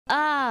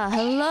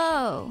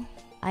Hello.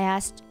 I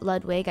asked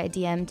Ludwig, I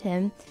DM'd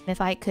him,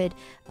 if I could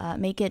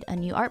make it a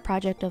new art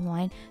project of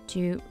mine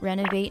to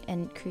renovate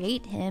and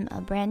create him a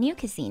brand new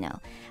casino.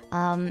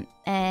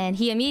 And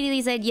he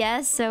immediately said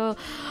yes, so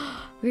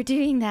we're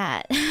doing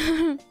that.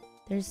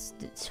 There's,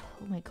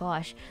 oh my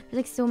gosh, there's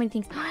like so many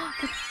things.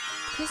 The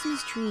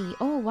Christmas tree.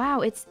 Oh wow,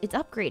 it's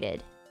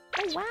upgraded.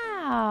 Oh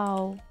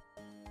wow.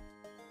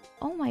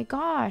 Oh my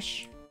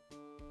gosh.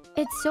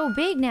 It's so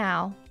big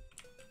now.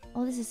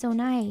 Oh, this is so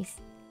nice.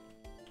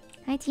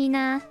 Hi,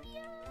 Tina.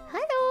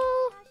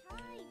 Hello.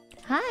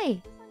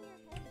 Hi.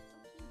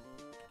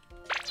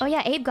 Oh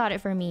yeah, Abe got it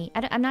for me.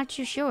 I'm not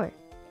too sure.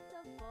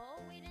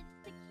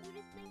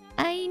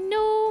 I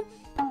know.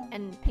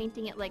 And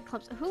painting it like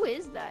clumps. Who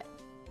is that?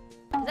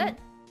 Is that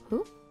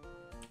who?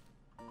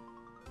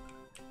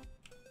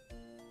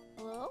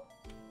 Hello?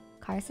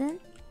 Carson?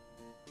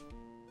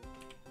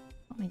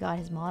 Oh my god,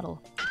 his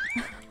model.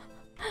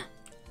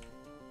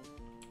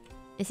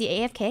 Is he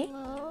AFK?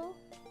 Hello?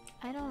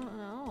 I don't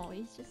know.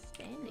 He's just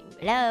standing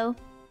there. Hello?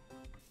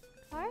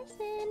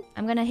 Carson?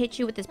 I'm gonna hit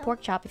you with this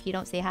pork chop if you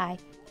don't say hi.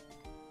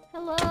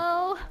 Hello?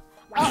 Oh,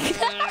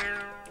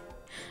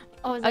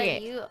 oh is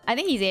that you? I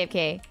think he's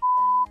AFK.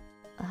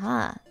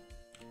 Uh-huh.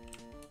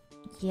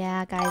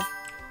 Yeah, guys.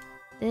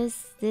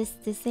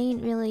 This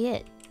ain't really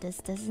it. This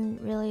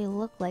doesn't really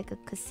look like a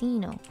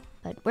casino.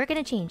 But we're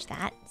gonna change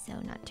that, so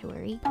not to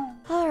worry.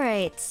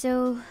 Alright,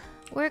 so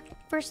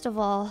first of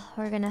all,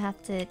 we're gonna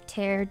have to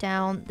tear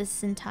down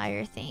this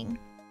entire thing.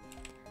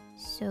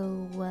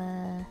 So,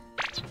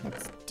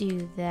 let's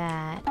do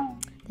that.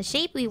 The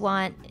shape we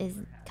want is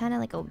kind of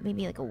like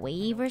maybe like a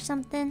wave or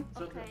something.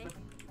 Okay.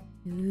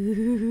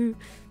 Ooh,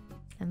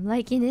 I'm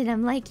liking it,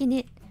 I'm liking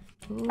it.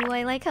 Ooh,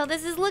 I like how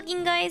this is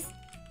looking, guys.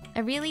 I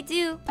really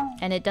do.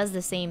 And it does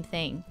the same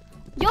thing.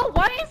 Yo,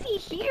 why is he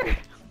here?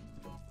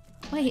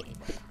 Wait.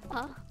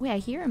 Wait, I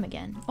hear him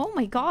again. Oh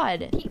my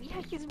god.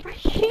 Yeah, he's right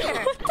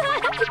here.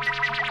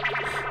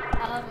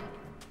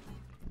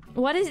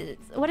 What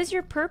is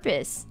your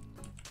purpose?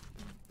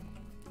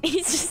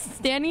 He's just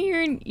standing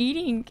here and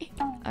eating.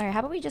 Alright, how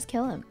about we just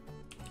kill him?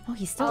 Oh,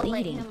 he's still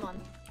eating. Light him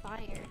on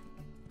fire.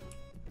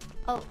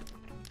 Oh.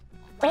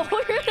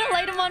 Oh, you're gonna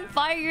light him on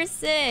fire, you're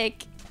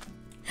sick.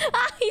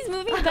 Ah, he's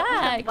moving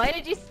back. Why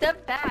did you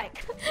step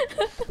back?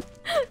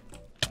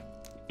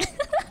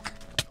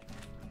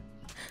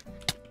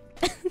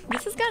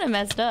 This is kind of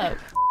messed up.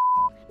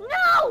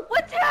 No!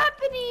 What's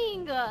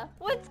happening?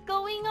 What's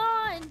going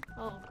on?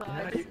 Oh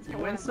god. You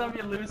win some,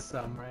 you lose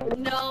some, right?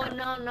 No,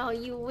 no, no.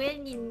 You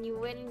win and you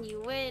win and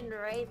you win,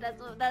 right? That's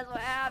what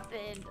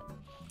happened.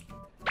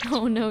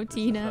 Oh no,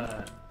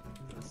 Tina.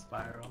 It's a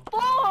spiral.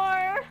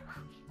 4!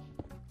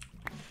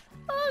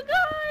 Oh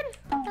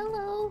god!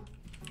 Hello.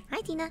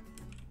 Hi, Tina.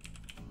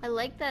 I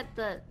like that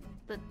the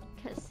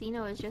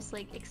casino is just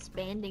like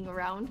expanding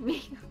around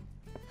me.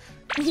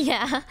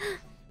 Yeah.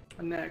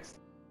 Next.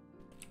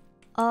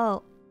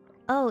 Oh,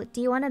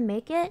 do you want to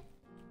make it?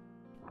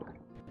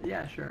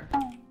 Yeah, sure.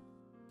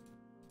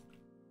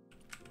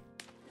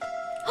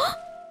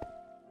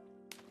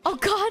 Oh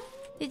god!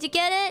 Did you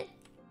get it?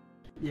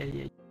 Yeah.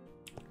 You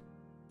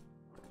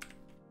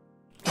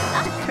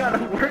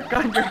gotta work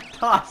on your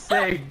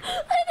tossing.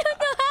 I don't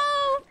know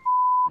how.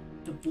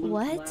 The blue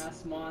What?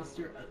 glass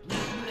monster.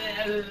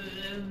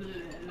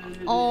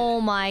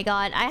 Oh my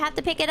god! I have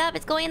to pick it up.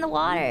 It's going in the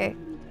water.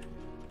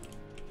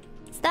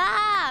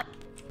 Stop!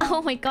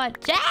 Oh my god,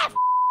 Jeff!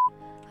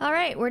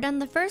 Alright, we're done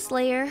the first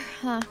layer.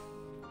 Aria.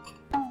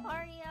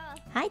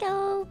 Hi,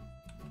 Do.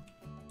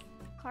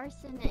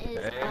 Carson is.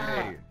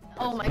 Hey.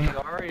 Oh my me,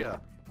 god. Aria.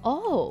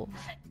 Oh.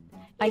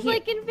 He's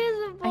like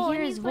invisible. I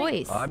hear his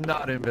voice. I'm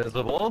not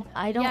invisible.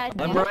 I don't. Yeah,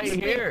 I'm no, right he's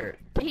been- here.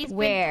 He's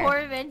Where? been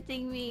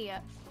tormenting me.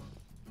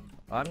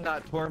 I'm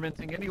not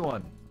tormenting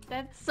anyone.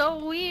 That's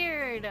so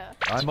weird.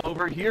 I'm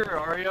over here,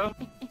 Aria.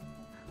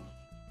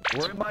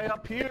 Or am I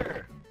up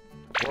here?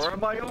 Or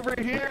am I over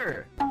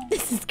here?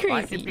 This is I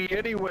crazy. could be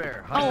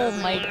anywhere. Oh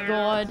my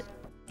god.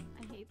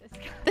 I hate this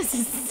guy. This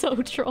is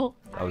so troll.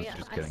 I was Aria,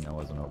 just kidding. I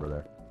wasn't over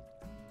there.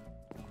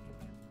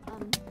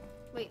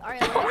 Wait,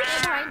 Aria, let me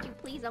stand behind you,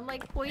 please. I'm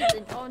like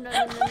poisoned. Oh no,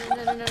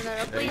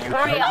 please, Hey, you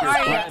Aria, hate your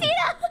Aria. friend.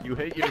 You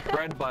hate your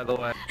friend, by the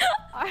way.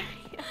 Aria.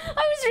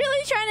 I was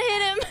really trying to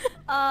hit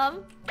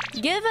him.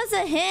 Give us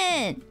a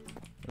hint.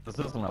 This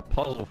isn't a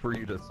puzzle for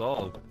you to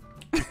solve.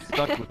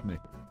 Stuck with me.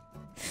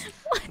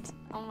 What?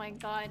 Oh my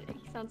god,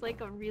 he sounds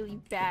like a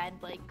really bad,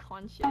 like,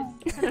 conscious.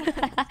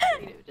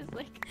 Just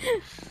like.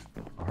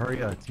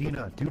 Aria,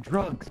 Tina, do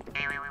drugs.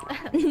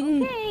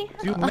 Okay.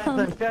 Do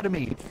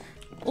methamphetamine.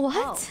 What?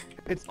 Oh.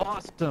 It's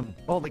awesome.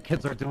 All the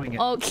kids are doing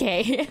it.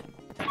 Okay.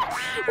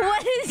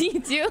 What is he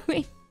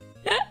doing?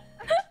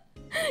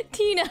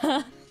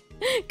 Tina,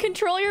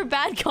 control your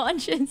bad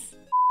conscience.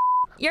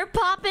 You're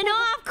popping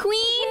off,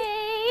 queen!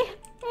 Hey.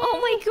 Oh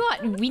my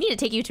god, we need to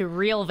take you to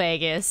real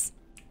Vegas.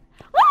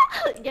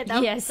 Yeah, that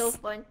would be Yes. so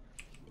fun.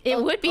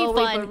 It would be oh,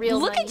 wait, fun. but real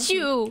Look money. at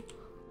you!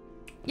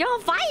 You're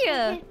on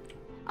fire!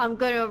 I'm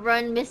gonna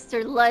run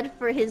Mr. Lud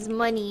for his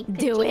money.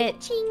 Do it.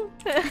 Ka-ching.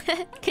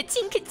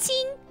 Ka-ching,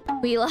 ka-ching!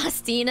 We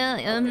lost Tina.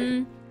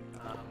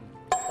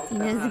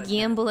 Tina's a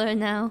gambler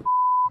now.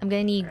 I'm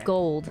gonna need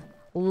gold.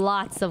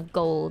 Lots of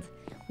gold.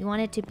 We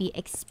want it to be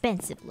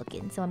expensive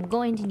looking, so I'm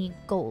going to need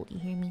gold. You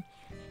hear me?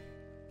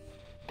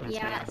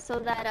 Yeah, so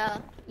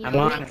that you I'm know,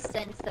 on makes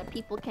sense that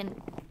people can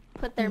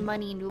put their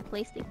money into a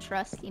place they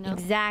trust. You know.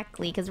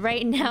 Exactly, because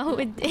right now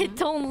it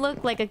don't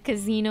look like a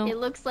casino. It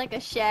looks like a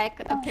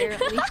shack,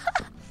 apparently.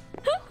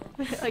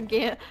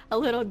 A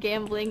little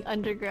gambling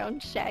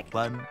underground shack.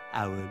 1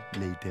 hour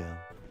later.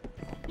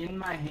 In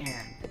my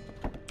hand,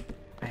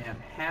 I have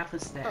half a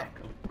stack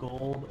of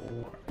gold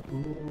ore.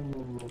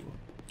 Ooh.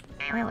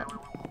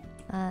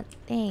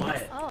 Thanks.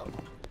 But Oh.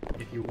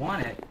 if you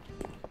want it,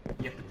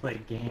 you have to play a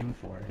game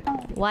for it.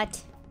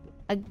 What?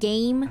 A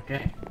game?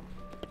 Okay.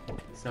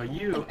 So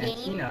you and game?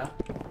 Tina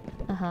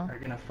Uh-huh. are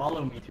gonna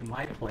follow me to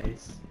my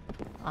place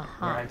where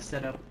Uh-huh. I've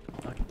set up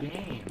a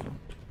game.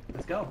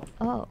 Let's go.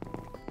 Oh.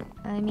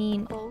 I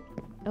mean... Oh.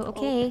 Oh,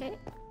 okay.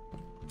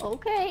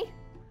 Okay.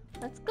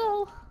 Let's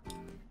go.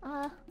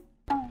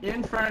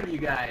 In front of you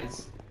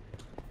guys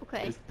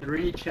Okay. is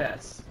 3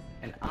 chests,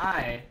 and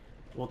I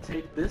will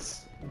take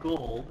this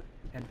gold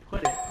and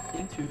put it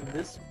into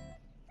this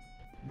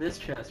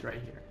chest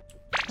right here.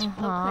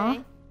 Uh-huh.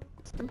 Okay.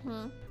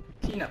 Mhm.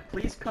 Tina,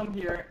 please come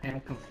here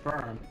and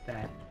confirm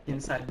that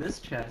inside this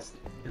chest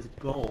is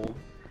gold,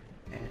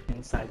 and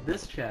inside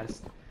this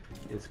chest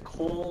is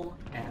coal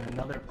and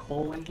another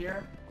coal in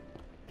here.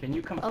 Can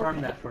you confirm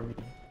Okay. that for me?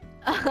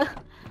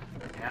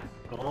 Yeah,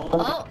 gold,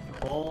 Oh.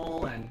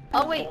 coal, and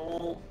Oh, wait.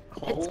 coal,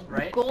 It's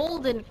right?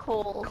 golden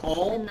coal.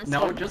 Coal? in this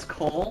No, one. just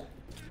coal.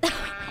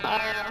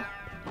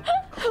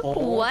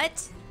 Coal.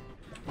 What?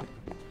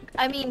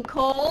 I mean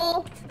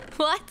coal.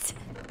 What?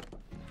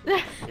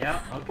 Yeah.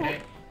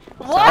 Okay.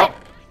 What?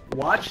 So,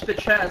 watch the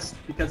chest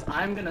because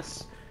I'm gonna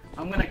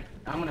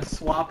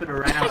swap it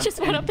around. I just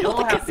wanna and build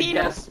you'll a have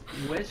casino. to guess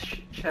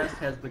which chest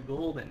has the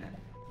gold in it.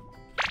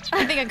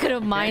 I think I could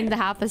have mined the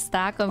half a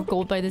stack of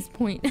gold by this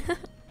point.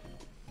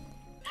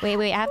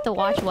 Wait, I have to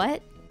watch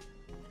what?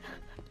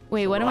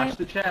 Wait, what am I? Watch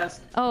the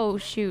chest. Oh,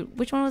 shoot.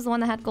 Which one was the one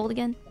that had gold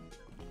again?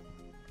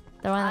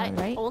 The one on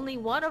the right? Only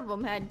one of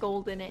them had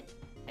gold in it,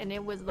 and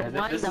it was the Yeah,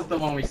 one this that is the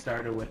was... one we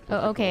started with.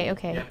 Oh, the okay, gold.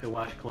 okay. You have to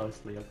watch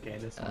closely. Okay,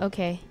 this one.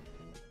 Okay.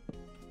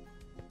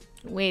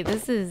 Wait,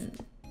 this is...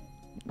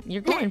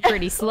 You're going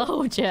pretty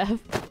slow, Jeff.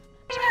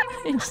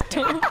 I just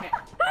don't...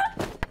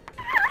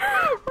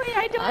 Wait,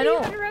 I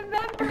don't even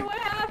remember what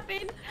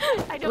happened.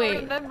 I don't Wait.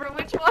 remember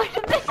which one.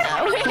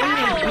 Wait,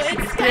 how?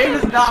 This game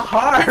is not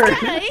hard. It's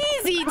kinda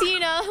easy,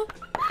 Tina.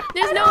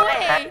 There's no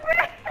way.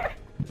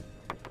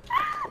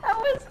 I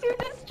was too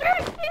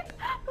distracted.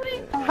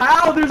 Wait.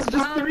 How? There's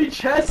just 3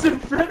 chests in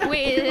front of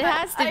Wait, you. it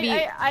has to be...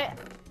 I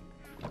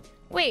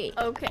Wait.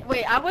 Okay,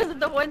 wait, I wasn't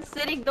the one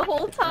sitting the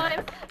whole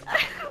time.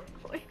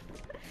 Wait.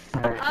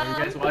 Alright, can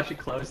you guys watch it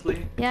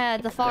closely? Yeah,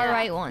 the far Yeah.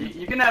 right one.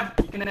 You can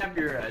have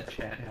your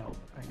chat help,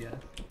 I guess.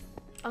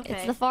 Okay.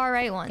 It's the far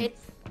right one.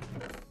 It's...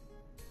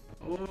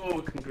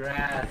 Ooh,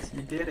 congrats,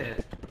 you did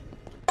it.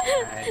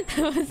 Alright,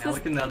 That was now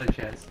look in the other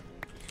chest.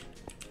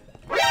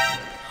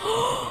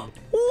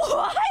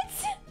 What?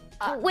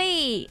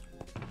 Wait.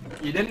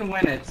 You didn't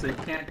win it, so you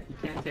can't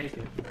take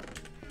it.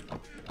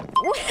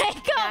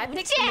 Wake I up,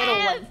 picked the middle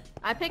Jeff! one.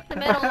 I picked the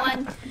middle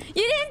one. You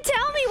didn't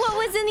tell me what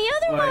was in the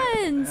other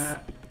ones.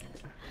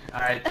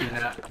 Alright,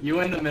 Tina, you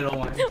win the middle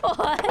one.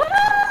 What?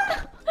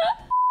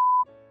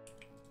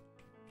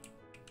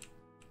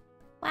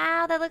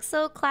 Wow, that looks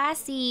so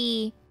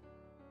classy.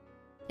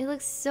 It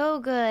looks so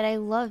good. I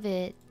love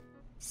it.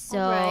 So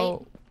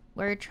Alright.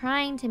 we're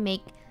trying to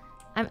make,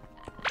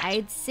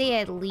 I'd say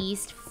at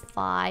least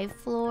 5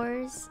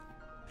 floors.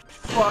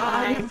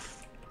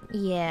 5?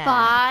 Yeah.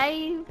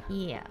 5?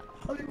 Yeah.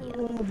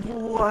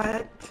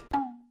 What?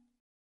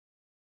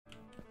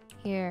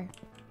 Here.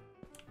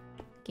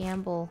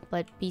 Gamble,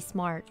 but be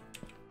smart.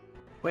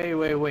 Wait.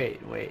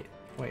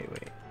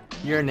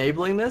 You're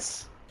enabling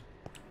this?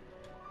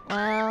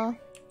 Well,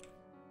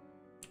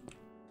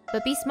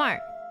 but be smart.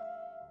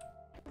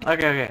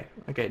 Okay.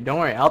 Don't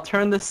worry. I'll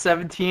turn this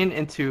 17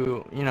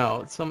 into, you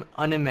know, some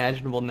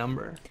unimaginable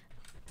number.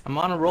 I'm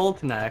on a roll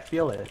tonight. I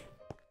feel it.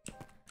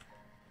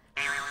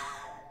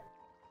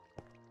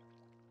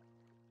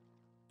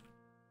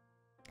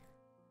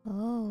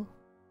 Oh.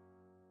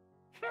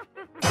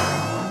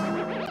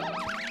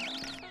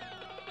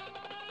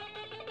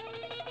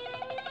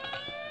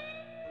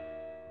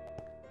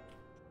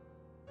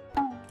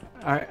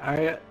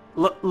 Alright.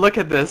 Look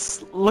at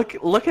this.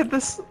 Look at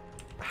this.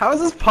 How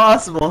is this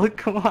possible?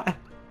 Come on.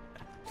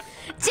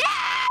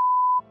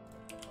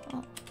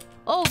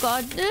 Oh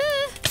god.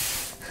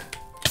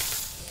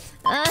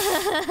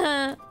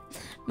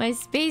 My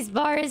space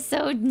bar is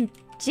so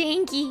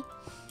janky.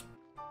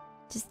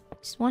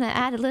 Just want to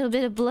add a little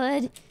bit of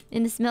blood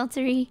in the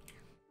smeltery.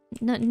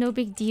 No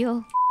big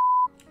deal.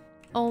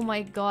 Oh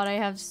my god, I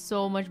have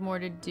so much more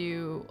to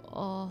do.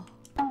 Oh.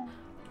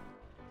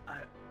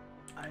 I've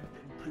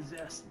been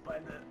possessed by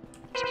the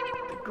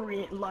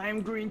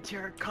lime green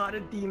terracotta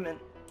demon.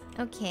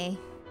 Okay.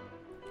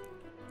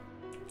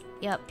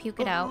 Yep, puke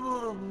it out.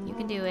 You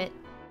can do it.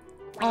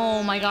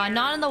 Oh my god,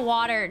 not in the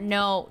water.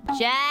 No,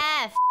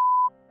 Jeff! I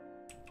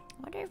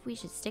wonder if we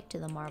should stick to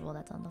the marble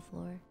that's on the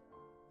floor.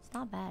 It's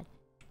not bad.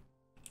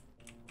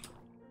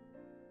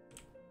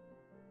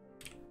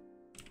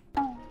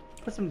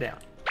 Put some down.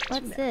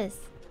 What's this?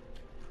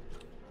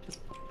 Just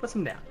put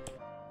some down.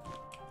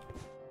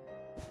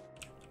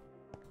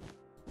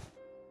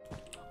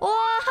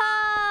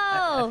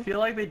 Whoa! I feel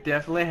like they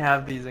definitely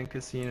have these in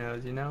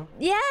casinos, you know?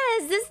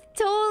 Yes, this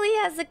totally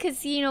has a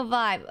casino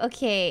vibe.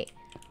 Okay,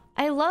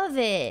 I love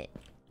it.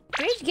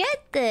 Where'd you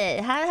get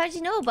this? How'd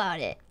you know about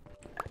it?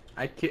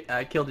 I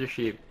killed your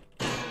sheep.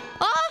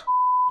 Oh!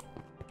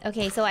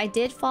 Okay, so I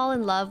did fall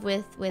in love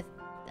with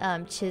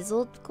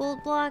chiseled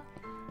gold block,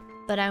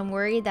 but I'm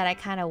worried that I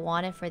kind of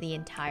want it for the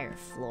entire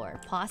floor.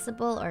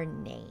 Possible or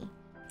nay?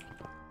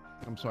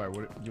 I'm sorry,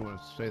 what you want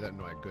to say that in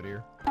my good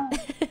ear?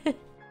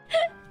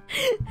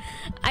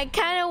 I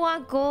kind of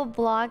want gold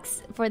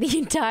blocks for the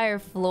entire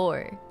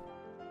floor.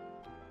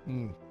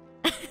 I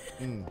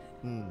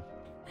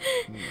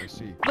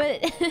see.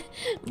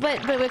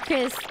 But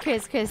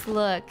Chris,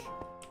 look.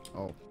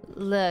 Oh.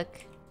 Look.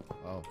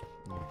 Oh.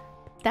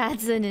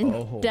 That's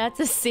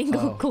a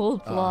single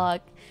gold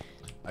block.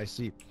 I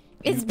see.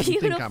 It's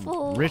beautiful. You think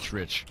I'm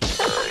rich.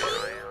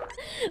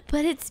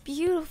 But it's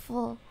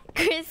beautiful.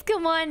 Chris,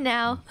 come on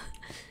now.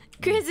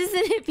 Chris,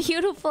 isn't it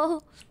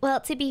beautiful? Well,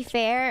 to be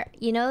fair,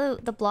 you know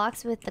the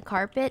blocks with the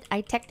carpet?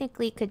 I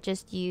technically could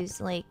just use,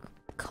 like,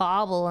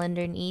 cobble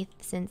underneath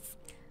since...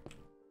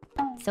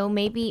 So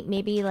maybe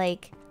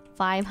like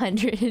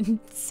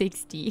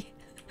 560.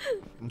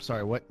 I'm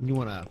sorry, what? You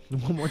wanna...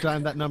 One more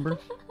time that number?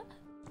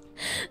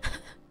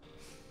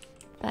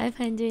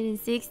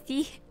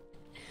 560?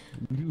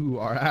 You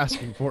are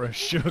asking for a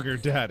sugar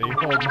daddy. Oh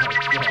my god.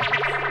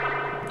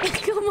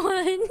 Come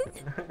on.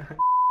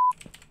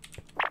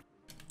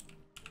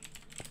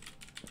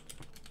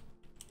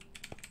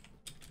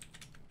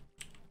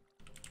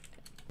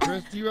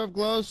 Chris, do you have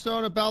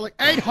glowstone about like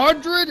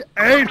 800?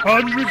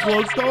 800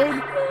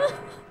 glowstone?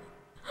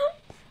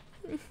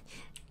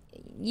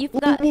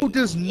 Who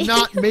does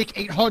not make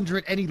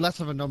 800 any less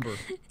of a number?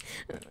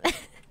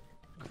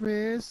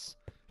 Chris,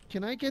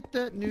 can I get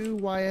that new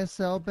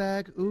YSL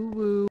bag? Ooh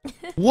woo.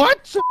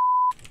 What?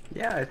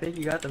 Yeah, I think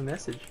you got the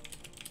message.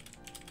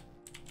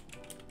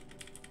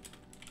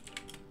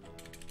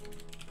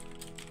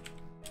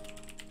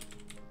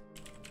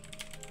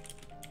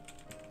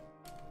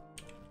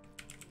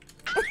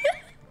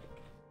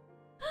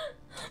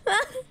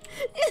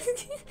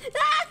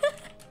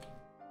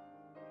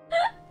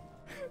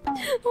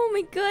 Oh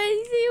my god,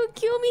 he said he'll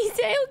kill me. He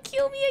said he'll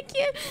kill me.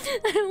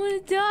 I don't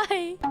want to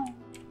die.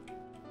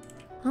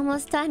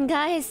 Almost done,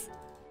 guys.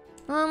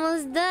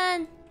 Almost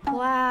done.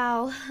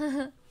 Wow.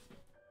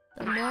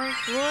 The more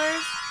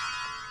floors,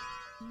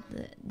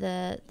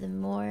 the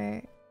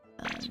more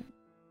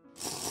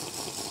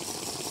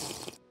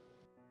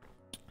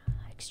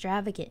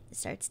extravagant it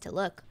starts to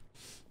look.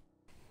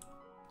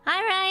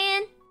 Hi,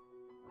 Ryan.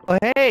 Oh,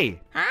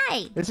 hey!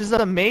 Hi. This is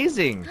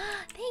amazing!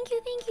 Thank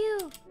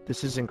you.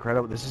 This is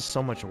incredible. This is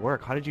so much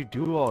work. How did you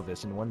do all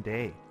this in one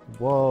day?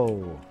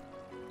 Whoa.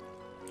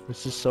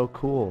 This is so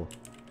cool.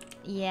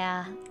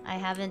 Yeah, I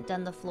haven't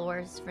done the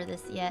floors for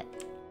this yet,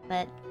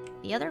 but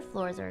the other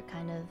floors are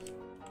kind of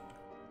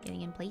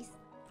getting in place.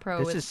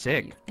 This is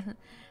sick.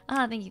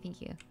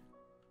 Thank you.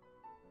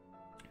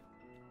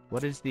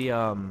 What is the,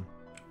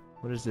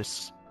 what is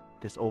this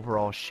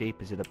overall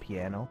shape? Is it a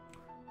piano?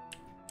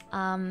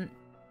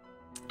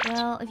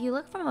 Well, if you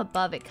look from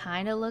above, it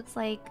kind of looks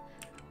like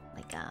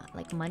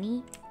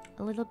money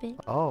a little bit.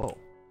 Oh.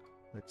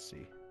 Let's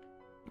see.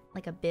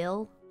 Like a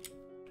bill.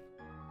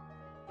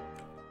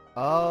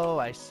 Oh,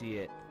 I see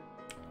it.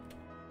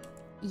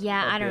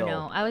 Yeah, I don't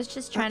know. I was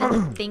just trying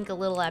to think a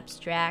little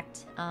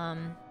abstract. I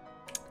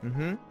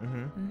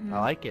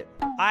like it.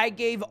 I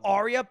gave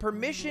Aria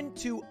permission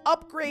to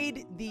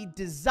upgrade the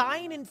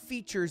design and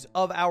features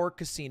of our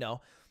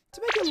casino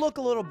to make it look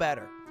a little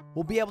better.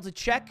 We'll be able to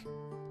check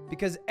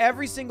because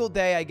every single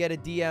day I get a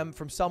DM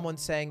from someone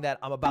saying that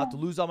I'm about to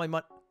lose all my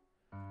money.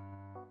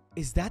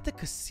 Is that the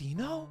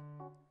casino?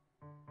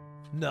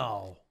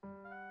 No.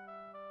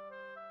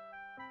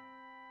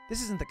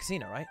 This isn't the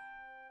casino, right?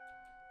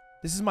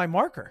 This is my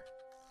marker.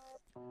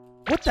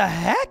 What the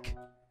heck?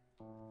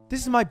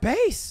 This is my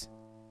base.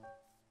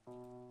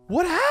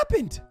 What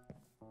happened?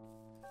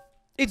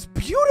 It's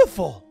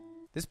beautiful.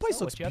 This place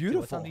looks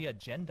beautiful. What's on the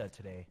agenda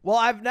today? Well,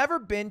 I've never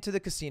been to the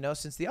casino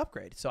since the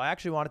upgrade, so I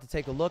actually wanted to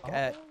take a look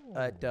at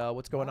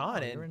what's going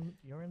on. And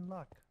you're in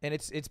luck. And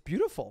it's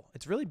beautiful.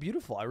 It's really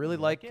beautiful. I really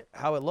like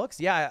how it looks.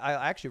 Yeah,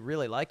 I actually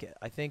really like it.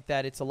 I think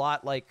that it's a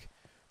lot like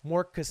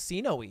more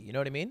casino-y. You know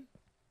what I mean?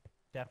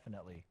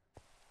 Definitely.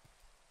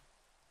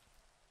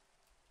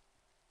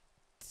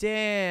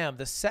 Damn,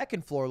 the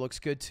second floor looks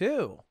good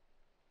too.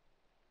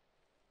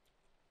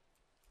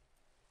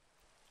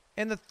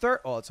 And the third,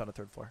 oh, it's on the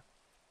third floor.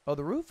 Oh,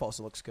 the roof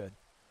also looks good.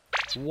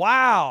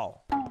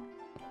 Wow.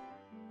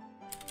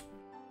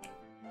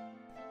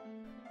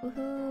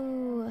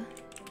 Woohoo.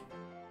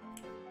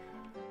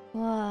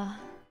 Wow.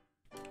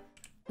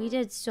 We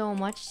did so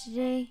much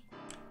today.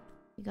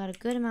 We got a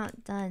good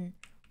amount done.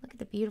 Look at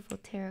the beautiful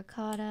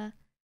terracotta.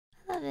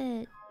 I love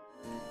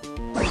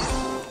it.